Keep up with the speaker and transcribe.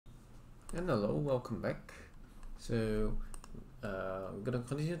And hello, welcome back. So we're going to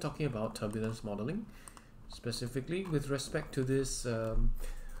continue talking about turbulence modeling, specifically with respect to this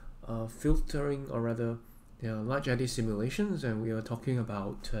filtering, or rather large eddy simulations, and we are talking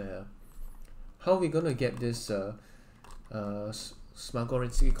about how we're going to get this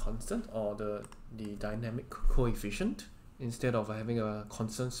Smagorinsky constant, or the dynamic coefficient, instead of having a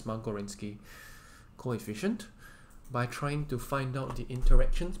constant Smagorinsky coefficient, by trying to find out the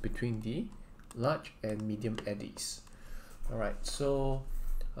interactions between the large and medium eddies. Alright, so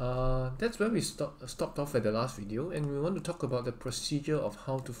that's where we stopped off at the last video, and we want to talk about the procedure of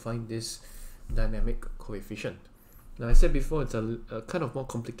how to find this dynamic coefficient. Now, I said before, it's a kind of more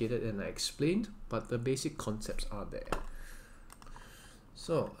complicated than I explained, but the basic concepts are there.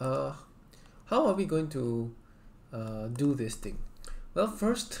 So how are we going to do this thing? Well,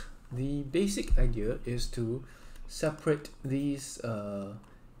 first, the basic idea is to separate these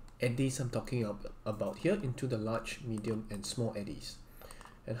eddies I'm talking about here into the large, medium, and small eddies.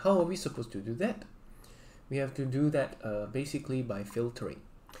 And how are we supposed to do that? We have to do that basically by filtering.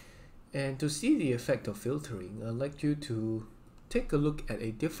 And to see the effect of filtering, I'd like you to take a look at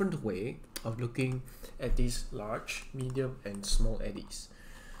a different way of looking at these large, medium, and small eddies.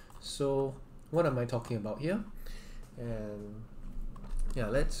 So what am I talking about here? And yeah,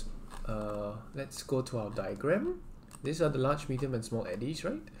 let's go to our diagram. These are the large, medium, and small eddies,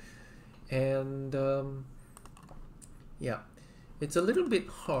 right? And yeah, it's a little bit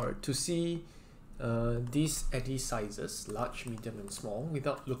hard to see these eddy sizes, large, medium, and small,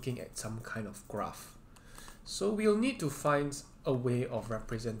 without looking at some kind of graph. So we'll need to find a way of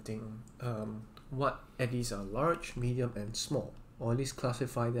representing what eddies are large, medium, and small, or at least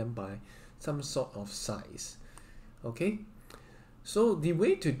classify them by some sort of size. Okay, so the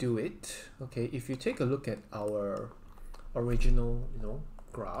way to do it, okay, if you take a look at our original,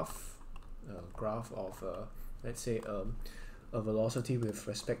 graph of let's say a velocity with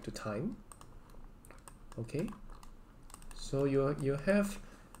respect to time. Okay, so you have,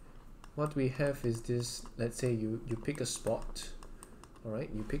 what we have is this. Let's say you pick a spot. All right,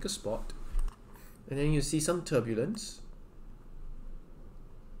 you pick a spot, and then you see some turbulence.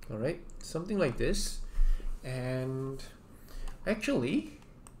 All right, something like this. And actually,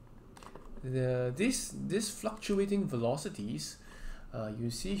 these fluctuating velocities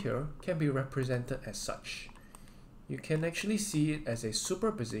you see here can be represented as such. You can actually see it as a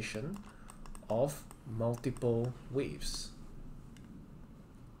superposition of multiple waves.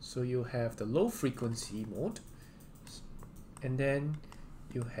 So you have the low frequency mode, and then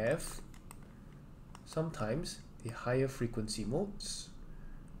you have sometimes the higher frequency modes.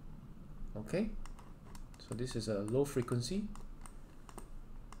 Okay, so this is a low frequency,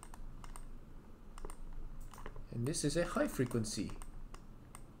 and this is a high frequency.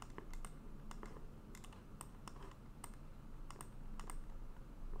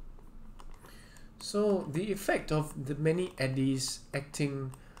 So the effect of the many eddies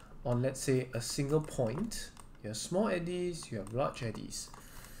acting on, let's say, a single point, you have small eddies, you have large eddies.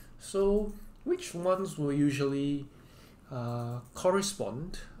 So which ones will usually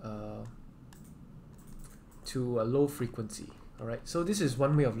correspond to a low frequency? Alright, so this is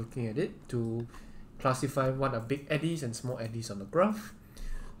one way of looking at it, to classify what are big eddies and small eddies on the graph.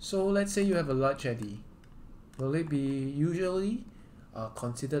 So let's say you have a large eddy. Will it be usually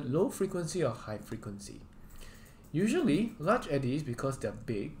considered low frequency or high frequency? Usually large eddies, because they're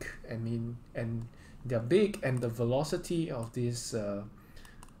big, and the velocity of these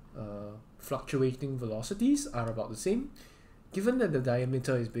fluctuating velocities are about the same. Given that the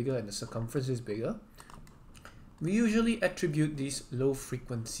diameter is bigger and the circumference is bigger, we usually attribute these low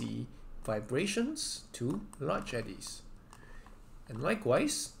frequency vibrations to large eddies. And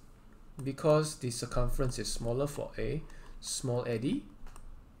likewise, because the circumference is smaller for a small eddy,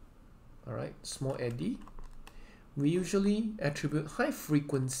 alright, small eddy, we usually attribute high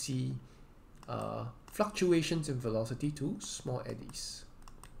frequency fluctuations in velocity to small eddies.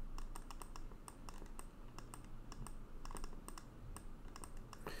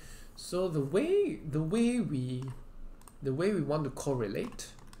 So the way we want to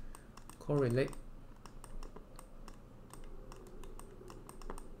correlate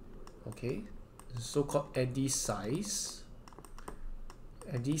okay, so-called eddy size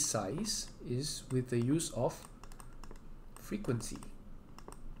is with the use of frequency.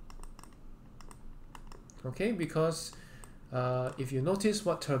 Okay, because if you notice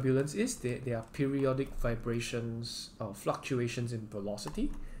what turbulence is, they are periodic vibrations or fluctuations in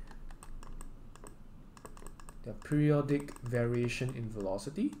velocity. They are periodic variation in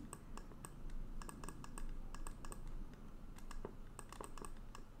velocity.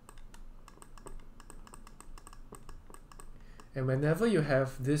 And whenever you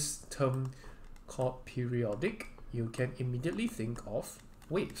have this term called periodic, you can immediately think of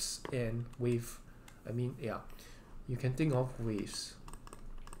waves. And you can think of waves.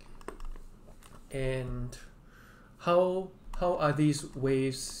 And how are these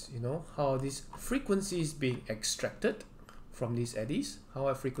waves, how are these frequencies being extracted from these eddies? How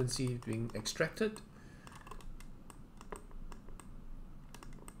are frequencies being extracted?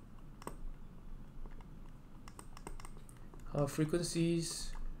 How are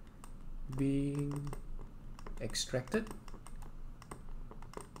frequencies being extracted?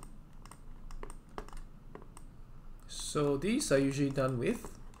 So these are usually done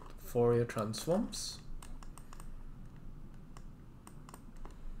with Fourier transforms.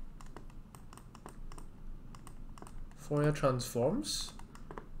 Fourier transforms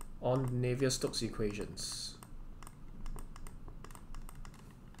on Navier-Stokes equations.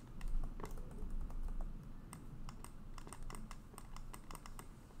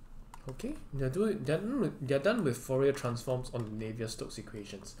 Okay, they're done with Fourier transforms on Navier-Stokes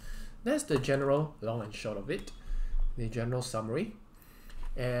equations. That's the general long and short of it, the general summary.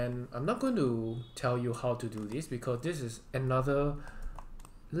 And I'm not going to tell you how to do this because this is another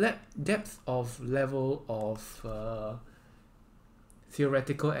depth of level of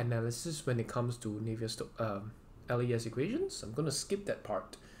theoretical analysis when it comes to Navier-Stokes LES equations. I'm going to skip that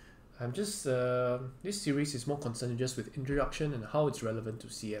part. I'm just this series is more concerned just with introduction and how it's relevant to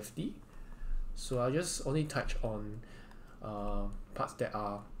CFD. So I'll just only touch on parts that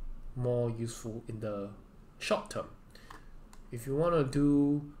are more useful in the short term. If you want to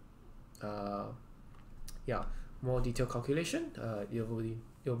do more detailed calculation,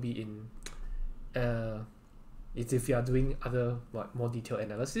 it'll be in if you are doing other more detailed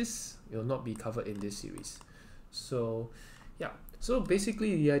analysis, it will not be covered in this series. So yeah, so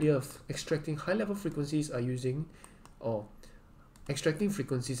basically the idea of extracting high level frequencies extracting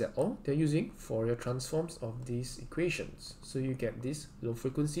frequencies at all, they're using Fourier transforms of these equations. So you get this low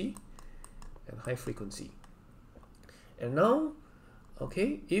frequency and high frequency. And now,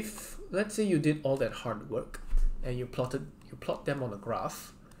 okay, if let's say you did all that hard work and you plot them on a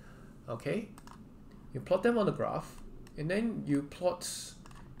graph, okay, you plot them on the graph and then you plot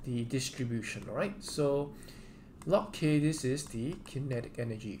the distribution, alright? So log K, this is the kinetic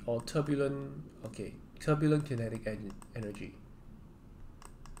energy or turbulent kinetic energy.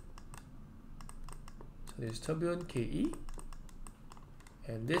 So this is turbulent KE,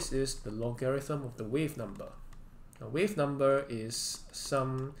 and this is the logarithm of the wave number. Now wave number is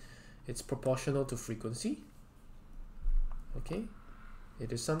it's proportional to frequency. Okay,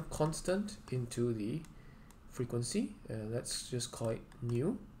 it is some constant into the frequency. Let's just call it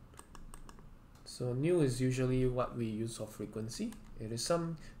nu. So nu is usually what we use for frequency. It is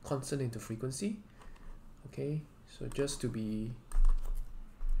some constant into frequency. Okay, so just to be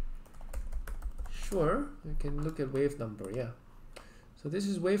sure, we can look at wave number. Yeah, so this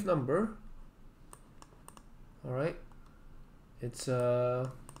is wave number. All right, it's you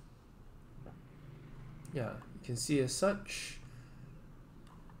can see as such.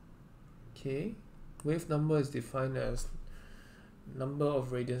 Okay, wave number is defined as number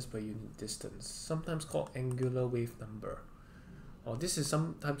of radians per unit distance, sometimes called angular wave number, or this is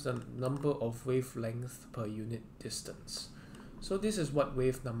sometimes the number of wavelength per unit distance. So this is what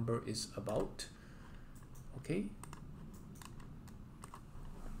wave number is about.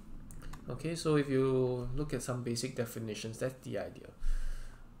 Okay, so if you look at some basic definitions, that's the idea.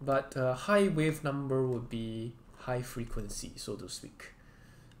 But high wave number would be high frequency, so to speak.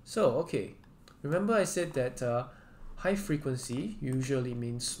 So okay, remember I said that high frequency usually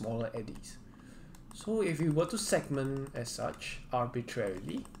means smaller eddies. So if you were to segment as such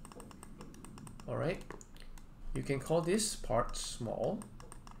arbitrarily, alright, you can call this part small,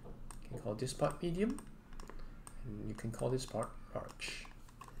 you can call this part medium, and you can call this part large.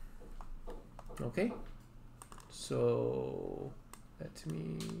 Okay, so let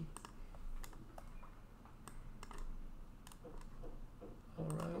me,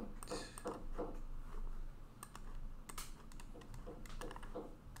 alright,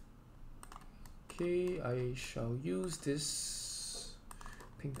 okay, I shall use this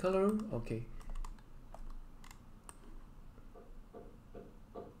pink color. Okay,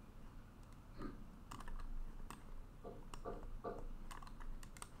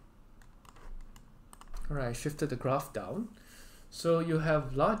 alright, I shifted the graph down. So you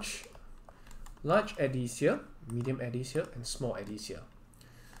have large eddies here, medium eddies here, and small eddies here.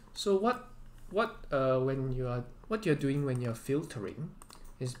 So what you're doing when you're filtering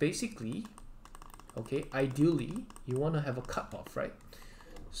is basically, okay, ideally you want to have a cutoff, right?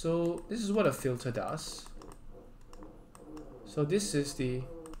 So this is what a filter does. So this is the,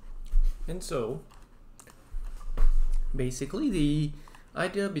 and so basically the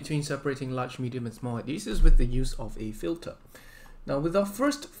idea between separating large, medium and small eddies is with the use of a filter. Now with our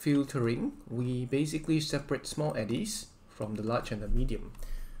first filtering, we basically separate small eddies from the large and the medium.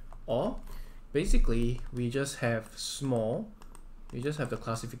 Or basically we just have the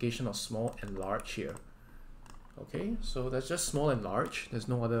classification of small and large here. Okay, so that's just small and large, there's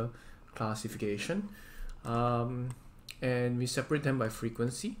no other classification. And we separate them by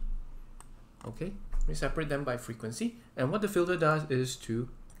frequency. Okay, we separate them by frequency, and what the filter does is to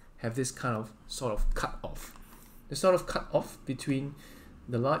have this kind of sort of cut off. The sort of cut off between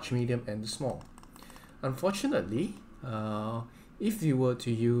the large, medium and the small. Unfortunately, if you were to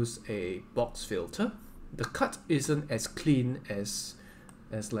use a box filter, the cut isn't as clean as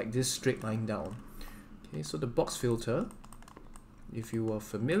like this straight line down. Okay, so the box filter, if you are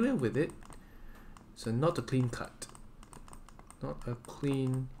familiar with it, so not a clean cut. Not a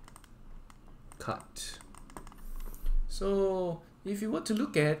clean cut. So if you were to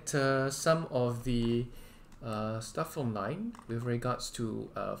look at some of the stuff online with regards to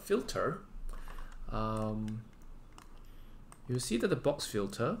filter, you'll see that the box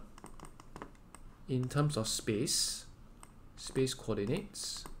filter, in terms of space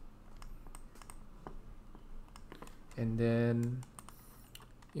coordinates, and then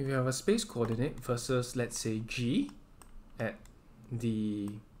if you have a space coordinate versus, let's say, G at the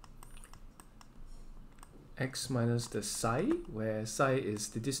x minus the psi, where psi is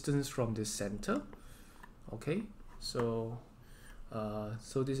the distance from the center. Okay, so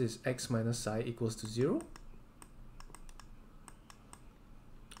so this is x minus psi equals to 0,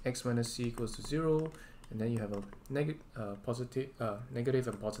 x minus c equals to 0, and then you have a negative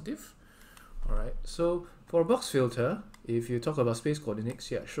and positive. All right, so for a box filter, if you talk about space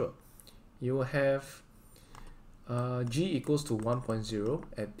coordinates, yeah, sure, you will have g equals to 1.0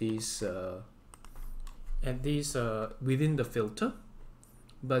 at these within the filter,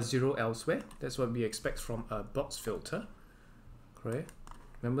 but 0 elsewhere. That's what we expect from a box filter. Correct?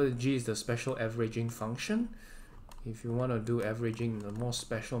 Remember, the g is the special averaging function. If you want to do averaging in a more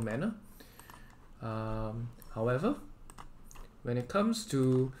special manner. However, when it comes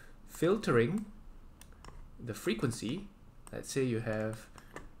to filtering the frequency, let's say you have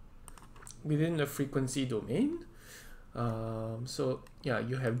within the frequency domain, so yeah,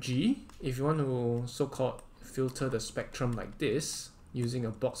 you have G. If you want to so-called filter the spectrum like this using a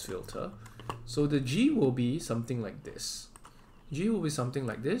box filter, so the G will be something like this. G will be something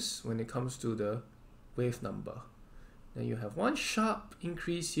like this when it comes to the wave number. Then you have one sharp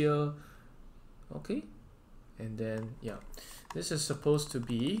increase here, okay, and then yeah, this is supposed to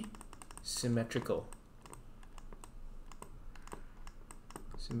be symmetrical.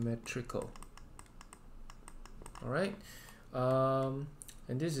 All right,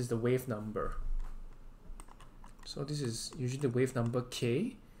 and this is the wave number. So this is usually the wave number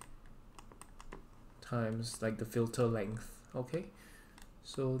k times like the filter length. Okay,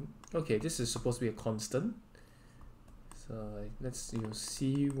 so okay, this is supposed to be a constant. So let's use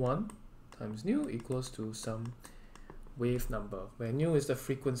C1 times nu equals to some wave number, where nu is the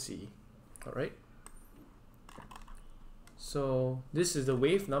frequency. All right. So this is the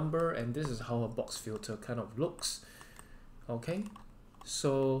wave number, and this is how a box filter kind of looks. Okay,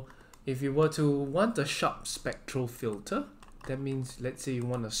 so if you were to want a sharp spectral filter, that means, let's say you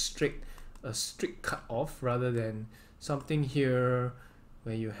want a strict cut off rather than something here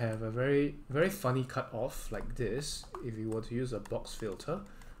where you have a very funny cut off like this. If you were to use a box filter,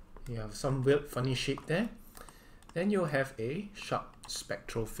 you have some weird funny shape there, then you'll have a sharp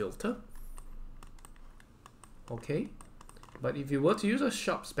spectral filter. Okay, but if you were to use a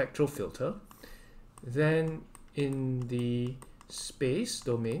sharp spectral filter, then in the space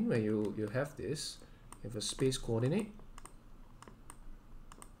domain where you have this, you have a space coordinate.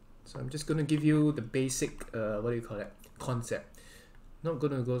 So I'm just going to give you the basic what do you call that, concept. Not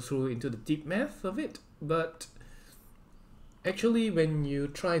going to go through into the deep math of it, but actually when you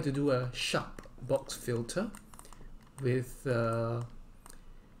try to do a sharp box filter with the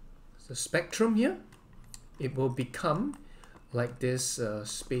spectrum here, it will become like this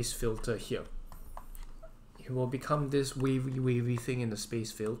space filter here. It will become this wavy thing in the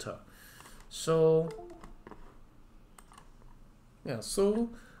space filter. So yeah,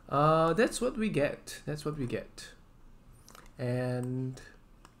 so that's what we get. And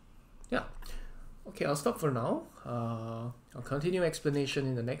yeah, okay, I'll stop for now. I'll continue explanation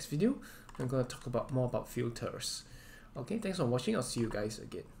in the next video. I'm going to talk more about filters. Okay, thanks for watching. I'll see you guys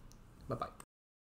again. Bye bye.